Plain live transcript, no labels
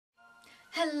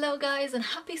Hello guys and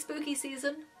happy spooky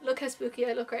season. Look how spooky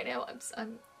I look right now.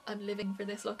 I'm living for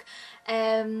this look.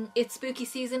 It's spooky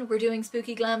season. We're doing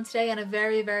Spooky Glam today, and a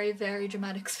very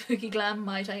dramatic Spooky Glam,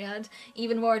 might I add.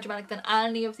 Even more dramatic than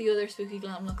any of the other Spooky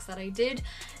Glam looks that I did.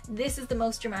 This is the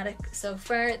most dramatic so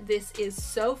far. This is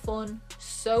so fun,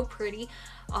 so pretty.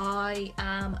 I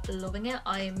am loving it.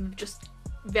 I'm just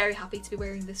very happy to be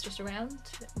wearing this just around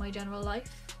my general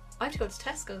life. I have to go to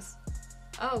Tesco's.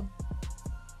 Oh.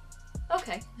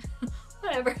 Okay.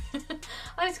 Whatever.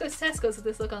 I need to go to Tesco's with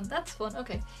this look on. That's fun.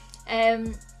 Okay.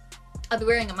 I'll be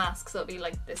wearing a mask, so it'll be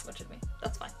like this much of me.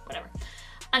 That's fine. Whatever.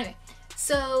 Anyway,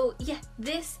 so yeah,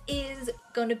 this is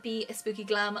going to be a Spooky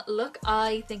Glam look.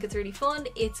 I think it's really fun.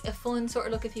 It's a fun sort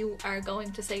of look if you are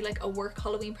going to, say, like a work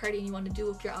Halloween party and you want to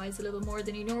do up your eyes a little more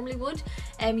than you normally would.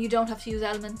 You don't have to use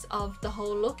elements of the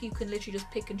whole look. You can literally just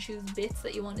pick and choose bits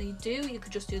that you want to do. You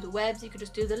could just do the webs, you could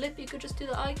just do the lip, you could just do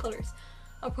the eye colours.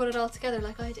 I'll put it all together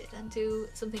like I did and do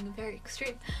something very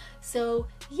extreme. So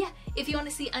yeah, if you want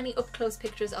to see any up close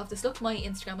pictures of this look, my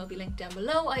Instagram will be linked down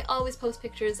below. I always post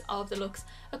pictures of the looks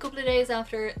a couple of days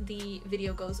after the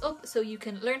video goes up, so you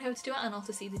can learn how to do it and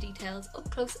also see the details up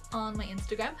close on my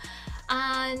Instagram.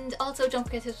 And also don't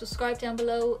forget to subscribe down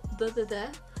below.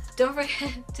 Don't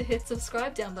forget to hit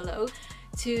subscribe down below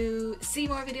to see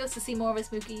more videos, to see more of my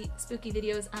spooky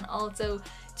videos, and also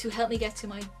to help me get to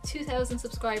my 2,000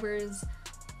 subscribers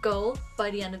goal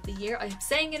by the end of the year. I'm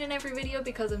saying it in every video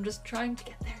because I'm just trying to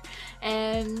get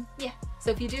there. Yeah, so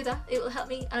if you do that, it will help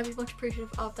me and I'll be much appreciative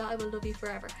of that. I will love you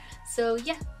forever. So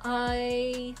yeah,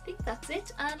 I think that's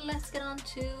it, and let's get on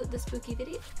to the spooky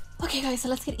video. Okay guys, so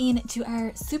let's get into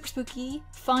our super spooky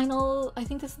final, I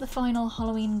think this is the final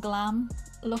Halloween glam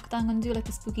look that I'm going to do, like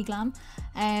the Spooky Glam.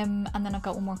 And then I've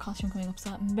got one more costume coming up,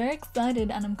 so I'm very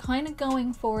excited, and I'm kind of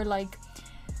going for like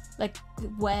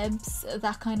webs,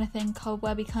 that kind of thing,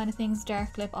 cobwebby kind of things,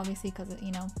 dark lip obviously, because,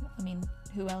 you know, I mean,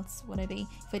 who else would I be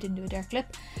if I didn't do a dark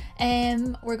lip?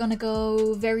 We're gonna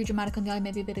go very dramatic on the eye,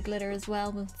 maybe a bit of glitter as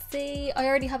well, we'll see. I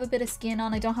already have a bit of skin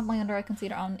on. I don't have my under eye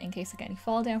concealer on in case I get any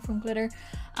fall down from glitter,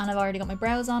 and I've already got my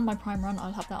brows on, my primer on.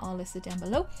 I'll have that all listed down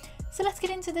below. So let's get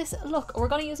into this look. We're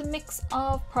gonna use a mix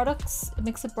of products, a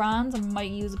mix of brands. I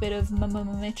might use a bit of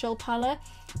MMMMitchell palette.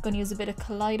 I'm gonna use a bit of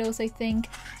Kaleidos, I think.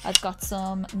 I've got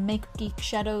some Makeup Geek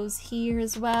shadows here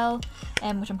as well,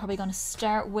 which I'm probably gonna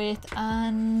start with,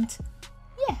 and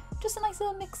yeah, just a nice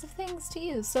little mix of things to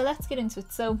use. So let's get into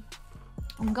it. So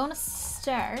I'm gonna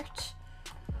start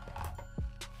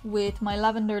with my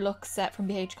lavender look set from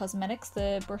BH Cosmetics,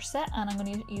 the brush set, and I'm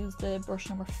going to use the brush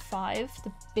number 5,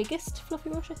 the biggest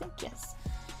fluffy brush, I think. Yes,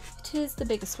 it is the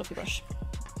biggest fluffy brush.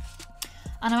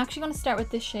 And I'm actually going to start with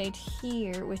this shade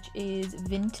here, which is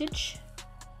Vintage,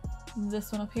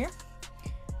 this one up here.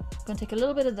 I'm going to take a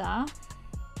little bit of that,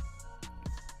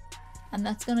 and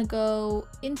that's going to go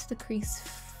into the crease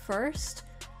first.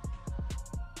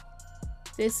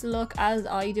 This look, as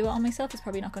I do it on myself, is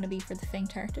probably not going to be for the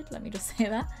faint-hearted, let me just say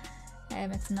that.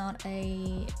 It's not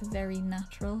a very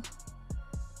natural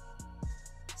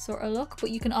sort of look,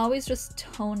 but you can always just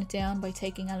tone it down by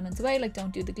taking elements away, like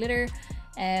don't do the glitter,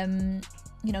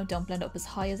 you know, don't blend up as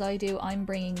high as I do. I'm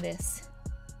bringing this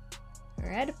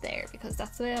right up there because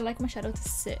that's the way I like my shadow to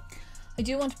sit. I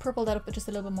do want to purple that up but just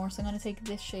a little bit more, so I'm going to take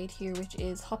this shade here, which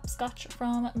is Hopscotch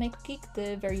from Makeup Geek,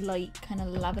 the very light kind of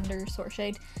lavender sort of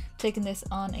shade. I'm taking this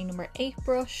on a number 8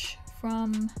 brush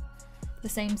from the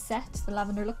same set, the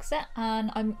lavender look set,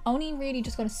 and I'm only really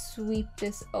just going to sweep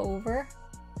this over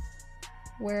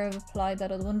where I've applied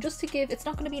that other one, just to give, it's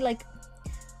not going to be like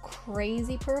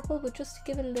crazy purple, but just to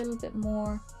give it a little bit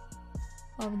more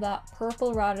of that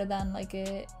purple rather than like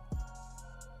a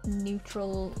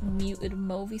neutral muted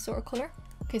mauvey sort of color.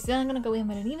 Okay, so then I'm going to go in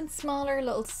with an even smaller,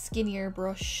 little skinnier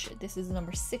brush. This is the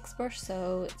number 6 brush,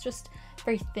 so it's just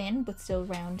very thin but still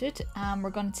rounded.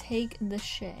 We're going to take the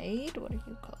shade, what are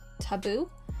you called? Taboo,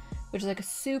 which is like a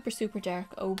super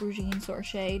dark aubergine sort of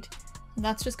shade, and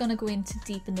that's just going to go in to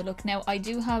deepen the look. Now I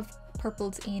do have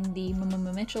purples in the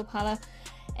MMMMitchell palette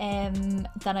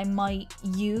that I might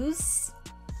use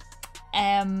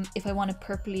if I want to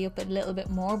purpley up a little bit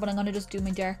more, but I'm going to just do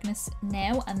my darkness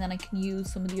now, and then I can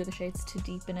use some of the other shades to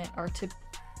deepen it or to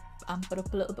amp it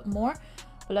up a little bit more.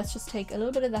 But let's just take a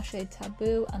little bit of that shade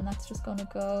Taboo, and that's just going to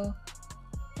go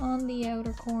on the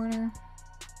outer corner.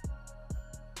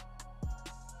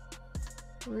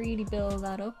 Really build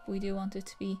that up. We do want it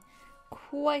to be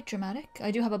quite dramatic.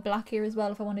 I do have a black here as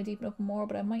well if I want to deepen up more,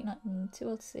 but I might not need to,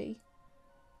 we'll see.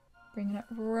 Bringing it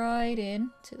right in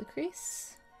to the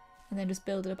crease, and then just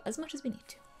build it up as much as we need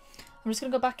to. I'm just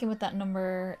going to go back in with that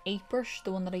number 8 brush,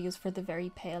 the one that I use for the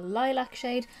very pale lilac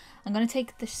shade. I'm going to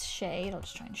take this shade, I'll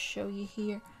just try and show you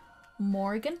here,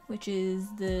 Morgan, which is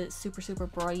the super, super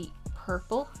bright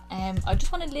purple. I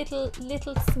just want a little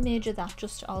smidge of that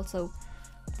just to also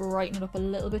brighten it up a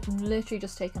little bit. I'm literally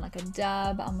just taking like a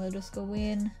dab and we'll just go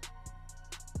in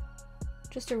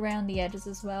just around the edges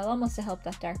as well, almost to help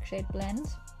that dark shade blend.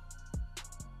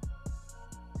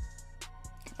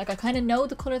 Like I kind of know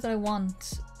the colour that I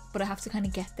want, but I have to kind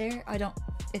of get there.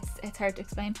 It's hard to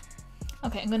explain.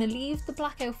 Okay, I'm going to leave the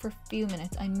black out for a few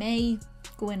minutes. I may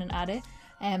go in and add it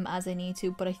as I need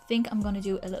to, but I think I'm going to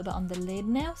do a little bit on the lid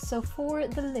now. So for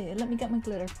the lid, let me get my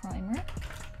glitter primer.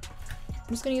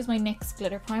 I'm just going to use my NYX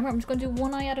Glitter Primer. I'm just going to do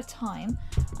one eye at a time,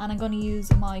 and I'm going to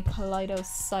use my Kaleido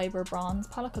Cyber Bronze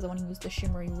palette because I want to use the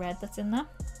shimmery red that's in that.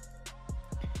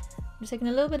 I'm just taking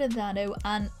a little bit of that out,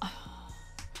 and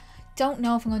don't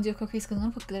know if I'm going to do a cut crease because I'm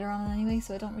going to put glitter on it anyway,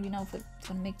 so I don't really know if it's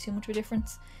going to make too much of a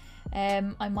difference.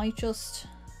 I might just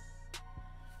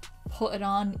put it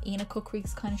on in a cut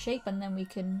crease kind of shape and then we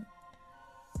can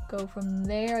go from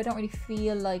there. I don't really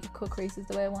feel like a cut crease is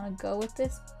the way I want to go with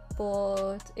this,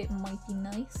 but it might be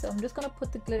nice. So I'm just going to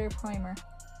put the glitter primer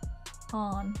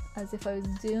on as if I was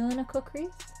doing a cut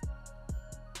crease.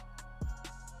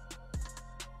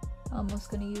 I'm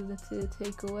just going to use it to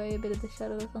take away a bit of the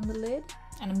shadow that's on the lid.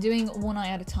 And I'm doing one eye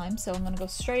at a time, so I'm going to go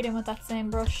straight in with that same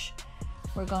brush.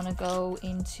 We're going to go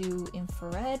into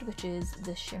Infrared, which is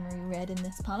the shimmery red in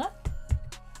this palette.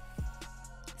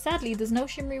 Sadly, there's no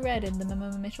shimmery red in the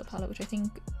MMMMitchell palette, which I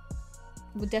think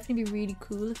would definitely be really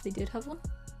cool if they did have one.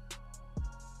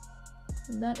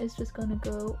 And that is just going to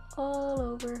go all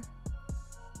over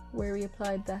where we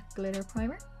applied that glitter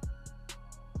primer.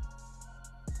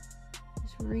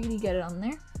 Just really get it on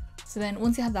there. So then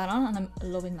once you have that on, and I'm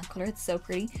loving that colour, it's so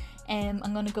pretty, I'm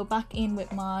going to go back in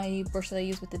with my brush that I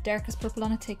use with the darkest purple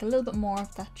on it, take a little bit more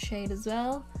of that shade as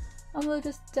well, and we'll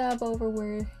just dab over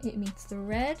where it meets the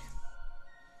red.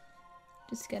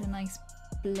 Just get a nice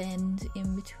blend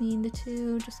in between the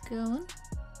two, just going.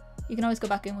 You can always go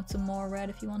back in with some more red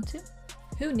if you want to.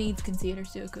 Who needs concealer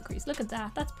to do a cut crease? Look at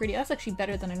that, that's pretty. That's actually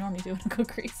better than I normally do in a cut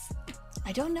crease.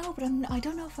 I don't know, but I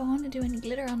don't know if I want to do any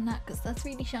glitter on that because that's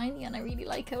really shiny and I really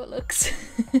like how it looks.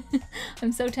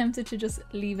 I'm so tempted to just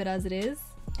leave it as it is.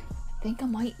 I think I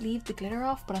might leave the glitter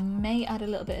off, but I may add a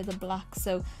little bit of the black.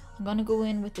 So I'm going to go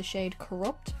in with the shade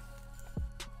Corrupt.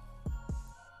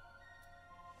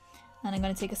 And I'm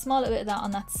going to take a small little bit of that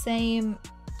on that same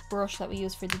brush that we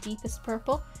use for the deepest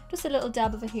purple. Just a little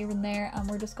dab of it here and there, and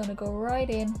we're just going to go right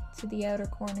in to the outer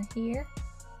corner here.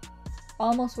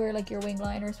 Almost where like your wing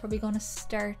liner is probably going to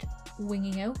start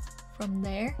winging out from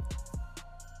there.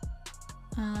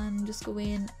 And just go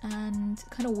in and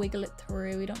kind of wiggle it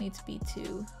through. We don't need to be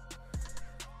too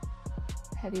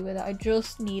heavy with it. I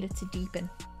just need it to deepen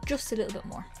just a little bit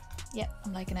more. Yeah,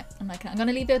 I'm liking it. I'm liking it. I'm going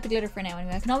to leave out the glitter for now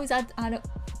anyway. I can always add it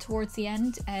towards the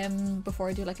end before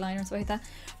I do like liner and stuff like that.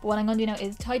 But what I'm going to do now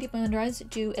is tidy up my under eyes,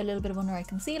 do a little bit of under eye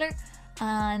concealer,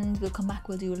 and we'll come back,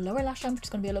 we'll do a lower lash line, which is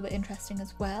going to be a little bit interesting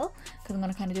as well because I'm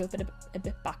going to kind of do a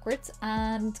bit backwards,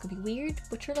 and it's going to be weird,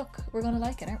 but sure, look, we're going to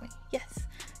like it, aren't we? Yes.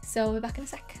 So we're back in a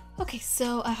sec. Okay,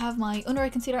 so I have my under eye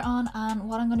concealer on, and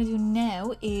what I'm going to do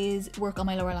now is work on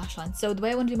my lower lash line. So the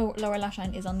way I want to do my lower lash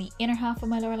line is on the inner half of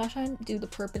my lower lash line, do the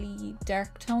purpley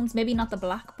dark tones, maybe not the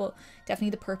black, but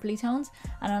definitely the purpley tones.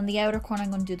 And on the outer corner, I'm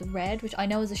going to do the red, which I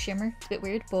know is a shimmer. It's a bit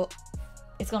weird, but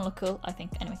it's going to look cool, I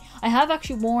think. Anyway, I have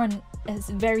actually worn a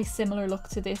very similar look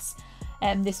to this.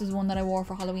 This was one that I wore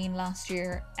for Halloween last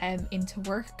year into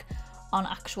work on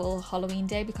actual Halloween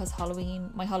day, because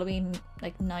my Halloween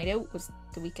like night out was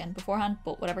the weekend beforehand,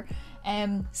 but whatever.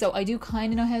 So I do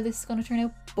kind of know how this is going to turn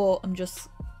out, but I'm just,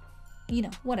 you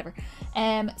know, whatever.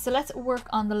 So let's work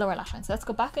on the lower lash line. So let's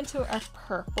go back into our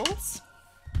purples,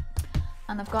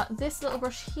 and I've got this little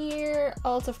brush here,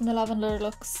 also from the Lavender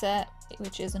Look set,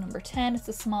 which is a number 10. It's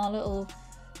a small little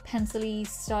pencil-y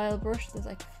style brush. There's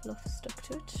like fluff stuck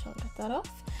to it. I'll get that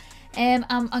off.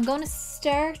 I'm going to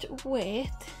start with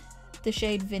the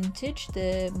shade Vintage,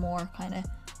 the more kind of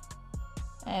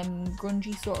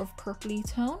grungy sort of purpley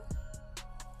tone.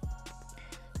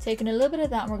 Taking a little bit of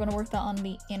that, and we're going to work that on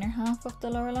the inner half of the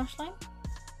lower lash line.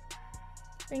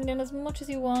 Bring it in as much as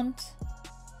you want,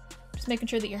 just making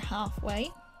sure that you're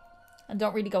halfway, and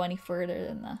don't really go any further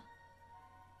than that,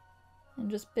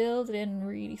 and just build it in and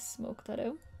really smoke that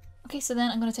out. Okay, so then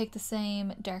I'm going to take the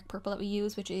same dark purple that we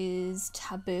use, which is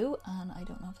Taboo, and I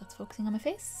don't know if that's focusing on my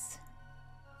face.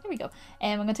 There we go.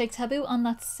 I'm going to take Taboo on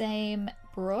that same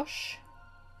brush,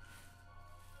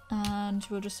 and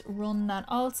we'll just run that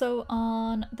also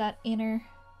on that inner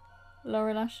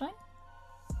lower lash line.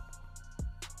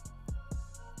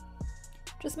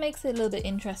 Just makes it a little bit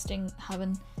interesting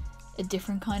having a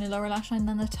different kind of lower lash line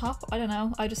than the top. I don't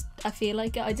know, I feel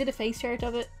like it. I did a face chart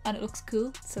of it and it looks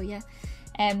cool, so yeah.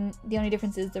 The only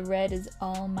difference is the red is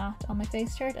all matte on my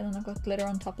face chart, and then I've got glitter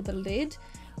on top of the lid.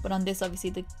 But on this,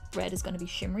 obviously, the red is going to be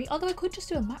shimmery. Although I could just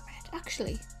do a matte red,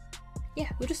 actually. Yeah,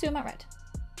 we'll just do a matte red.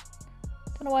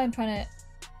 Don't know why I'm trying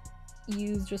to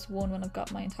use just one when I've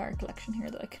got my entire collection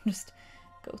here that I can just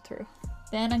go through.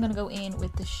 Then I'm going to go in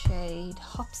with the shade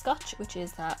Hopscotch, which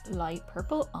is that light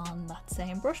purple on that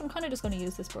same brush. I'm kind of just going to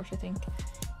use this brush, I think,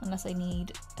 unless I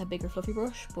need a bigger fluffy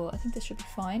brush, but I think this should be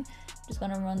fine. Just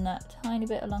going to run that tiny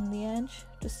bit along the edge.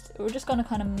 We're just going to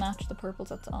kind of match the purples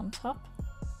that's on top.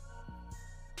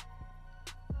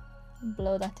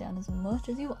 Blow that down as much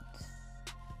as you want.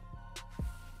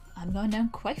 I'm going down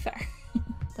quite far.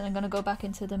 Then I'm going to go back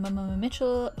into the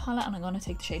MMMMitchell palette and I'm going to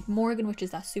take the shade Morgan, which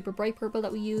is that super bright purple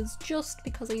that we use, just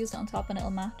because I used it on top and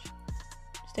it'll match.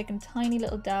 Just taking a tiny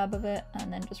little dab of it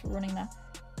and then just running that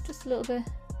just a little bit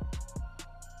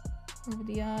over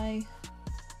the eye.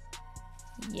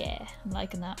 Yeah, I'm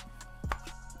liking that.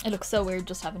 It looks so weird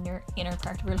just having your inner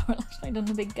part of your lower lash line in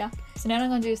a big gap. So now what I'm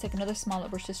going to do is take another smaller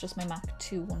brush. This is just my MAC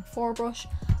 214 brush,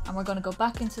 and we're going to go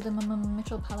back into the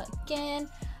MMMMitchell palette again,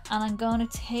 and I'm going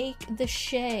to take the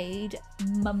shade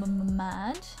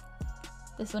MMMMad.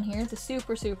 This one here, the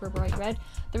super bright red.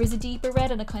 There is a deeper red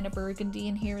and a kind of burgundy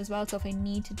in here as well, so if I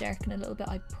need to darken a little bit,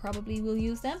 I probably will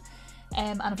use them.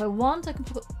 And if I want, I can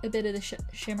put a bit of the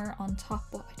shimmer on top,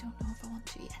 but I don't know if I want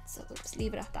to yet, so we'll just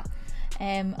leave it at that.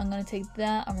 I'm going to take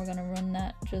that and we're going to run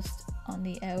that just on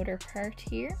the outer part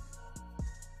here.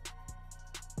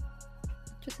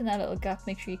 Just in that little gap,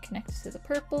 make sure you connect it to the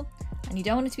purple. And you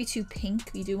don't want it to be too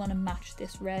pink, you do want to match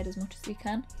this red as much as you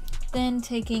can. Then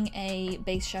taking a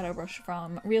base shadow brush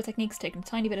from Real Techniques, taking a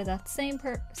tiny bit of that same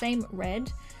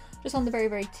red, just on the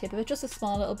very tip of it, just a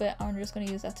small little bit, and we're just going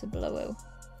to use that to blow out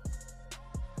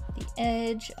the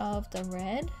edge of the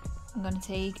red. I'm going to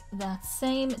take that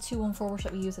same 214 brush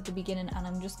that we used at the beginning and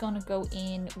I'm just going to go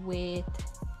in with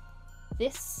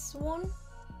this one.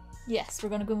 Yes, we're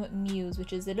going to go in with Muse,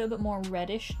 which is a little bit more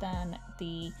reddish than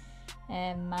the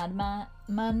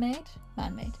Man-Made.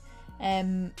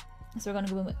 So we're going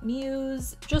to go in with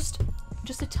Muse, just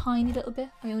a tiny little bit.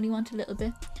 I only want a little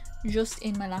bit, just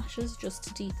in my lashes, just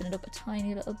to deepen it up a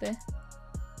tiny little bit.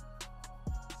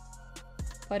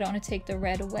 I don't want to take the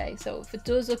red away, so if it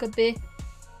does look a bit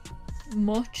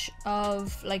much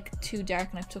of like too dark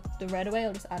and I've took the red away,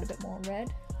 I'll just add a bit more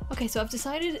red. Okay, so I've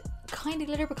decided kind of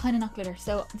glitter but kind of not glitter.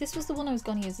 So this was the one I was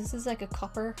going to use. This is like a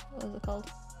copper, what is it called?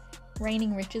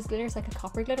 Raining Riches glitter. It's like a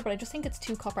copper glitter, but I just think it's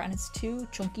too copper and it's too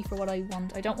chunky for what I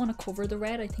want. I don't want to cover the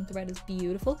red. I think the red is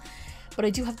beautiful, but I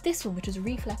do have this one, which is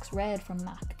Reflex Red from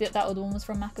MAC. That other one was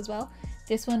from MAC as well.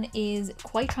 This one is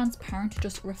quite transparent,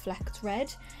 just reflects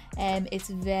red. It's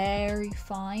very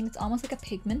fine. It's almost like a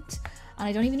pigment, and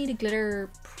I don't even need a glitter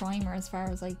primer as far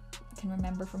as I can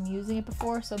remember from using it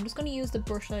before. So I'm just going to use the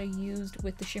brush that I used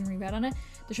with the shimmery red on it.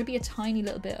 There should be a tiny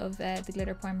little bit of the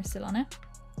glitter primer still on it.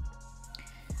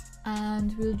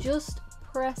 And we'll just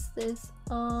press this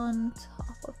on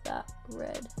top of that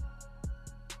red.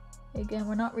 Again,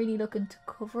 we're not really looking to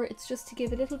cover, it's just to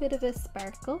give a little bit of a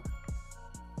sparkle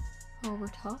over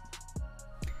top.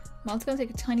 I'm also going to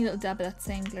take a tiny little dab of that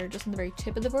same glitter just on the very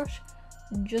tip of the brush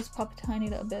and just pop a tiny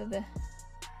little bit of it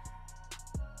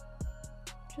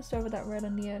just over that red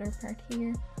on the outer part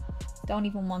here. Don't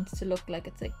even want it to look like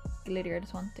it's like glitter, I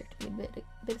just want there to be a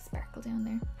bit of sparkle down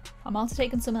there. I'm also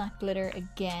taking some of that glitter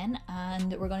again,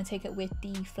 and we're going to take it with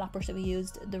the flat brush that we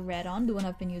used the red on, the one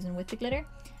I've been using with the glitter.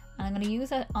 And I'm going to use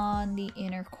that on the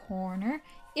inner corner.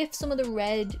 If some of the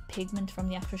red pigment from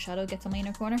the actual shadow gets on my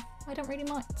inner corner, I don't really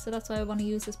mind. So that's why I want to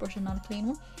use this brush and not a clean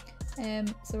one.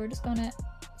 So we're just going to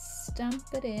stamp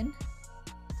it in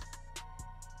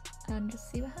and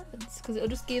just see what happens, because it'll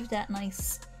just give that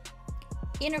nice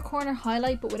inner corner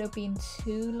highlight but without being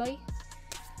too light.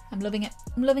 I'm loving it.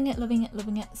 I'm loving it, loving it,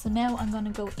 loving it. So now I'm going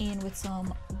to go in with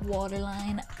some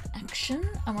waterline action,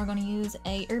 and we're going to use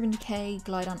a Urban Decay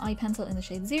Glide On Eye Pencil in the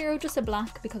shade 0, just a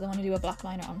black because I want to do a black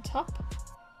liner on top,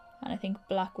 and I think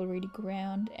black will really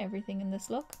ground everything in this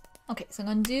look. Okay, so I'm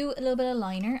going to do a little bit of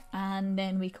liner and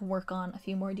then we can work on a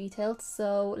few more details.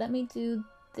 So let me do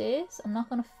this. I'm not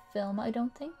going to film it, I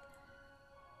don't think,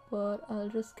 but I'll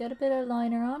just get a bit of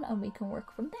liner on and we can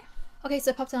work from there. Okay,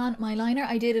 so I popped on my liner.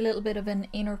 I did a little bit of an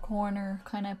inner corner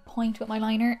kind of point with my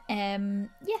liner. Yeah,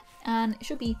 and it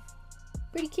should be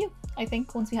pretty cute, I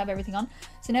think, once we have everything on.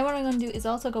 So now what I'm going to do is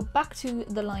also go back to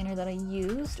the liner that I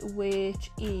used,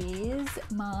 which is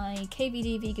my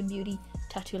KVD Vegan Beauty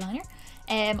Tattoo Liner.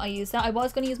 I used that. I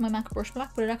was going to use my MAC Brush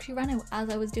Black, but it actually ran out as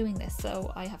I was doing this,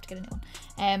 so I have to get a new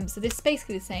one. So this is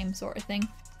basically the same sort of thing.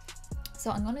 So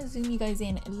I'm going to zoom you guys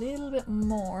in a little bit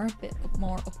more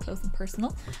up close and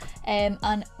personal. And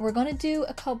we're going to do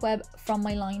a cobweb from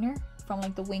my liner, from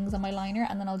like the wings on my liner,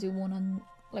 and then I'll do one on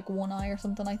like one eye or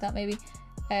something like that maybe.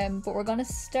 But we're going to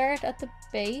start at the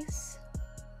base.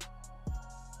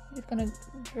 I'm just going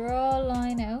to draw a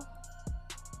line out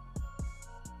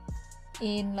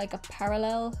in like a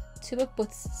parallel to it,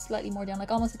 but slightly more down, like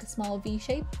almost like a small V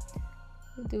shape.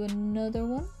 We'll do another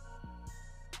one.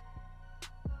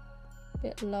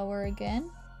 Bit lower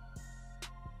again.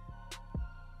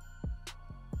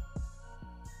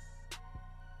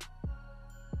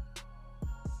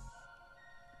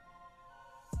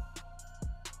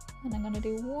 And I'm gonna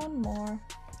do one more.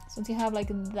 So once you have like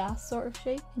that sort of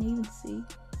shape, can you even see?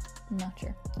 I'm not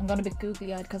sure. I'm going a bit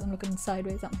googly eyed because I'm looking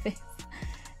sideways at my face.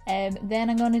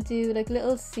 Then I'm gonna do like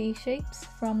little C shapes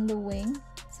from the wing.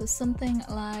 So something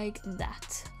like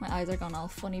that. My eyes are gone all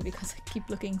funny because I keep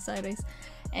looking sideways.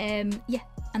 Yeah,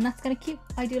 and that's kind of cute.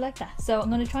 I do like that. So I'm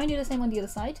going to try and do the same on the other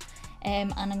side.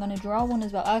 And I'm going to draw one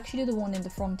as well. I'll actually do the one in the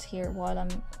front here while I'm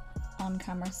on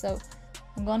camera. So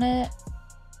I'm going to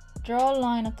draw a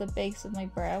line at the base of my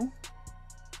brow.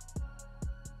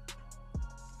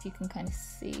 If you can kind of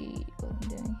see what I'm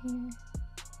doing here.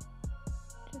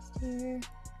 Just here.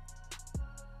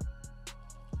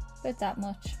 About that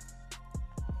much.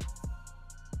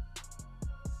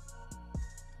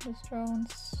 Just draw one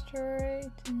straight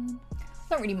in. I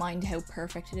don't really mind how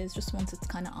perfect it is, just once it's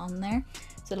kind of on there.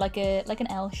 So like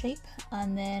an L shape,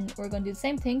 and then we're going to do the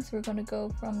same thing. So we're going to go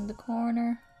from the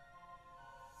corner,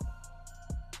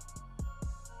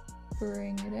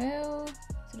 bring it out,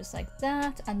 so just like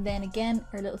that, and then again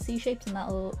our little C shapes, and that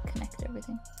will connect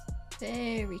everything.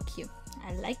 Very cute.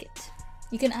 I like it.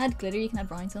 You can add glitter, you can add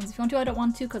rhinestones if you want to. I don't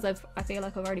want to because I feel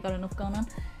like I've already got enough going on.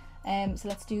 So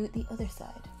let's do the other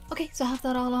side. Okay, so I have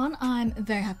that all on. I'm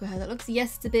very happy with how that looks.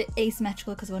 Yes, it's a bit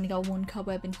asymmetrical because I've only got one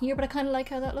cobweb in here, but I kind of like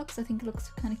how that looks. I think it looks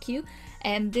kind of cute.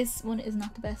 This one is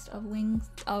not the best of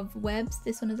webs.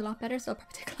 This one is a lot better, so I'll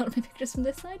probably take a lot of my pictures from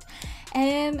this side.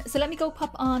 So let me go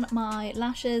pop on my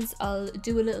lashes. I'll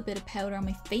do a little bit of powder on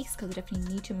my face because I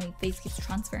definitely need to. My face keeps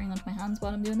transferring onto my hands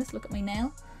while I'm doing this. Look at my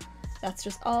nail. That's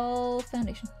just all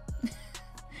foundation.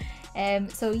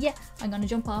 So yeah, I'm gonna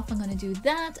jump off, I'm gonna do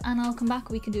that, and I'll come back.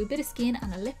 We can do a bit of skin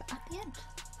and a lip at the end.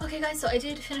 Okay guys, so I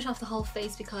did finish off the whole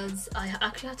face because I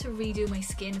actually had to redo my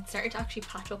skin. It started to actually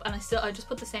patch up, and I just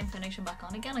put the same foundation back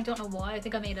on again. I don't know why. I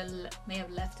think I may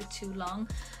have left it too long,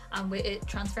 and with it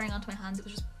transferring onto my hands it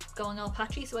was just going all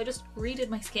patchy, so I just redid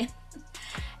my skin.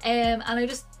 And I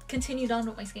just continued on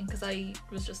with my skin because I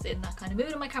was just in that kind of mood,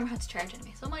 and my camera had to charge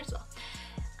anyway, so I might as well.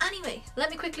 Anyway,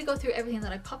 let me quickly go through everything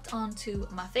that I popped onto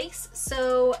my face.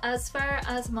 So as far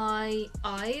as my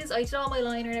eyes, I did all my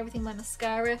liner and everything. My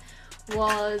mascara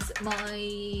was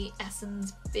my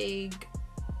Essence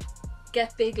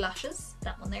Get Big Lashes,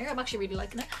 that one there. I'm actually really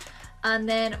liking it. And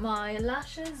then my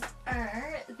lashes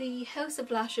are the House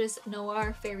of Lashes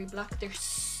Noir Fairy Black. They're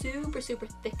super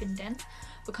thick and dense,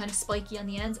 but kind of spiky on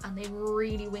the ends, and they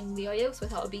really wing the eye out, so I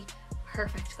thought it would be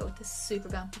perfect to go with this super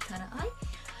vampy kind of eye.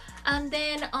 And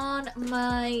then on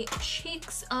my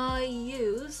cheeks, I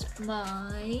used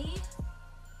my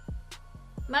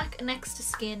MAC Next to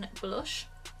Skin blush.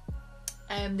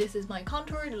 This is my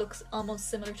contour. It looks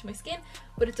almost similar to my skin,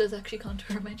 but it does actually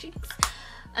contour my cheeks.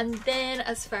 And then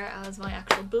as far as my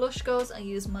actual blush goes, I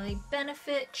use my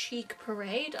Benefit Cheek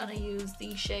Parade, and I use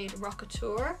the shade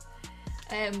Rockateur,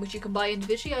 which you can buy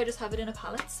individually. I just have it in a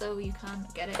palette, so you can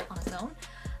get it on its own.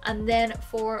 And then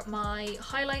for my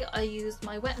highlight, I used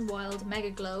my Wet n Wild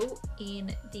Megaglo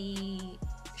in the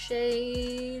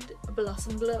shade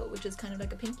Blossom Glow, which is kind of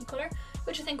like a pinky colour,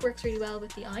 which I think works really well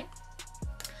with the eye.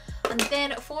 And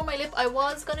then for my lip, I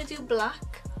was going to do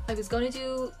black. I was going to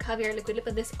do Caviar Liquid Lip,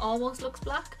 and this almost looks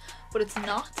black, but it's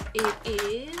not. It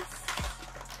is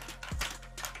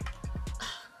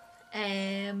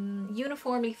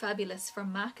Uniformly Fabulous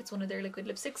from MAC. It's one of their liquid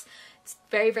lipsticks. It's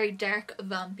very dark,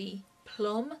 vampy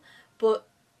plum, but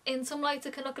in some lights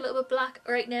it can look a little bit black.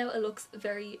 Right now it looks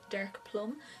very dark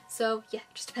plum, so yeah,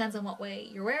 just depends on what way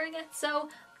you're wearing it. So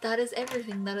that is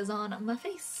everything that is on my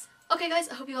face. Okay guys,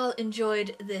 I hope you all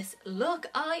enjoyed this look.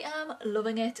 I am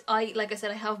loving it. Like I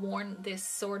said, I have worn this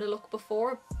sort of look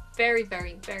before. very,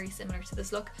 very, very similar to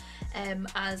this look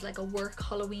as like a work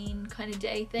Halloween kind of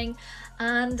day thing,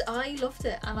 and I loved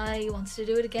it and I wanted to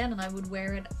do it again, and I would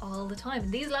wear it all the time.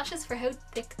 And these lashes, for how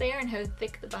thick they are and how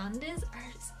thick the band is,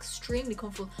 are extremely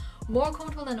comfortable, more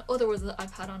comfortable than other ones that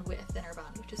I've had on with a thinner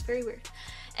band, which is very weird.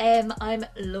 I'm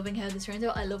loving how this turns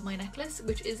out. I love my necklace,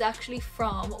 which is actually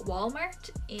from Walmart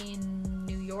in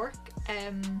New York.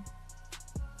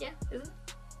 Yeah, isn't it?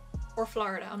 Or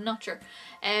Florida, I'm not sure.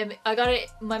 I got it,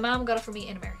 my mom got it for me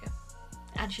in America,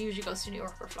 and she usually goes to New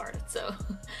York or Florida, so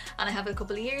and I have it a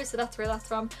couple of years, so that's where that's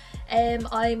from.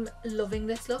 I'm loving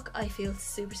this look. I feel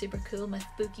super, super cool. My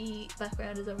spooky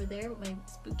background is over there with my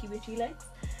spooky witchy legs.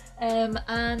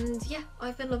 And yeah,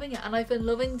 I've been loving it, and I've been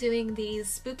loving doing these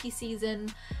spooky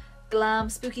season glam,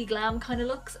 spooky glam kind of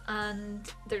looks,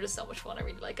 and they're just so much fun. I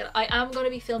really like it. I am going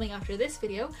to be filming after this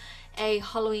video a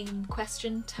Halloween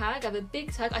question tag. I have a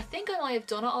big tag. I think I might have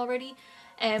done it already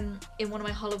in one of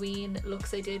my Halloween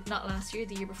looks I did, not last year,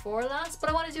 the year before last, but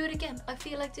I want to do it again. I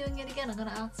feel like doing it again. I'm going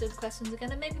to answer the questions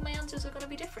again, and maybe my answers are going to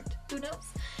be different, who knows.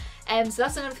 So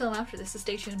that's what I'm going to film after this, so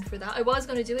stay tuned for that. I was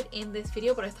going to do it in this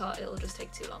video, but I thought it'll just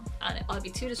take too long and I'll be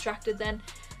too distracted then.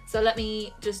 So let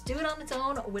me just do it on its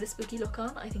own with a spooky look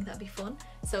on. I think that'd be fun.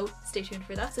 So stay tuned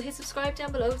for that. So hit subscribe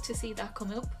down below to see that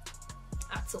coming up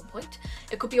at some point.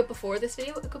 It could be up before this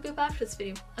video, it could be up after this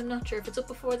video. I'm not sure. If it's up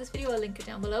before this video, I'll link it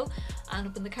down below and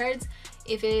up in the cards.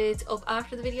 If it's up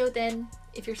after the video, then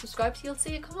if you're subscribed, you'll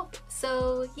see it come up.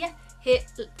 So yeah, hit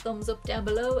thumbs up down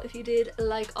below if you did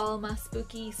like all my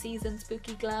spooky season,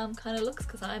 spooky glam kind of looks,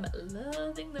 because I'm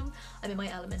loving them. I'm in my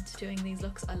element doing these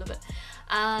looks. I love it.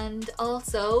 And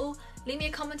also leave me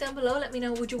a comment down below. Let me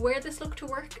know, would you wear this look to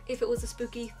work if it was a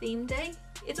spooky theme day?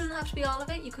 It doesn't have to be all of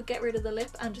it. You could get rid of the lip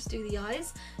and just do the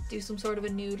eyes, do some sort of a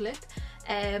nude lip,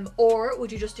 or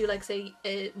would you just do like, say,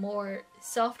 a more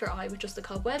softer eye with just the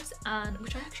cobwebs, and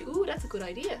which I actually, ooh, that's a good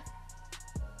idea.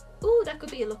 Ooh, that could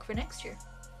be a look for next year.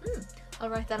 I'll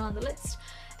write that on the list.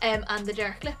 And the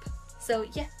dark lip. So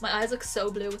yeah, my eyes look so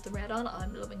blue with the red on.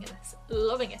 I'm loving it.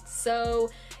 Loving it.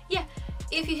 So yeah,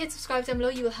 if you hit subscribe down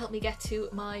below, you will help me get to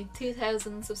my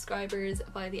 2,000 subscribers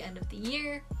by the end of the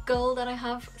year goal that I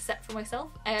have set for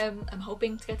myself. I'm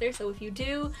hoping to get there, so if you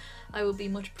do, I will be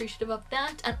much appreciative of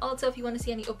that. And also, if you want to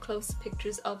see any up close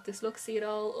pictures of this look, see it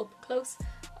all up close,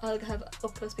 I'll have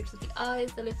up close pictures of the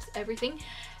eyes, the lips, everything.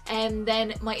 And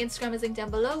then my Instagram is linked down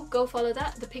below. Go follow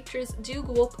that. The pictures do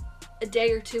go up a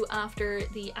day or two after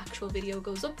the actual video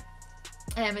goes up.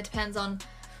 It depends on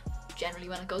generally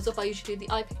when it goes up. I usually do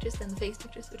the eye pictures, then the face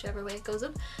pictures, whichever way it goes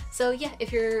up. So yeah,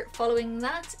 if you're following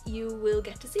that, you will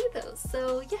get to see those.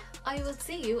 So yeah, I will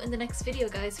see you in the next video,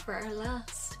 guys, for our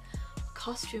last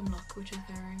costume look, which is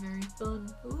very, very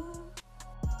fun. Ooh.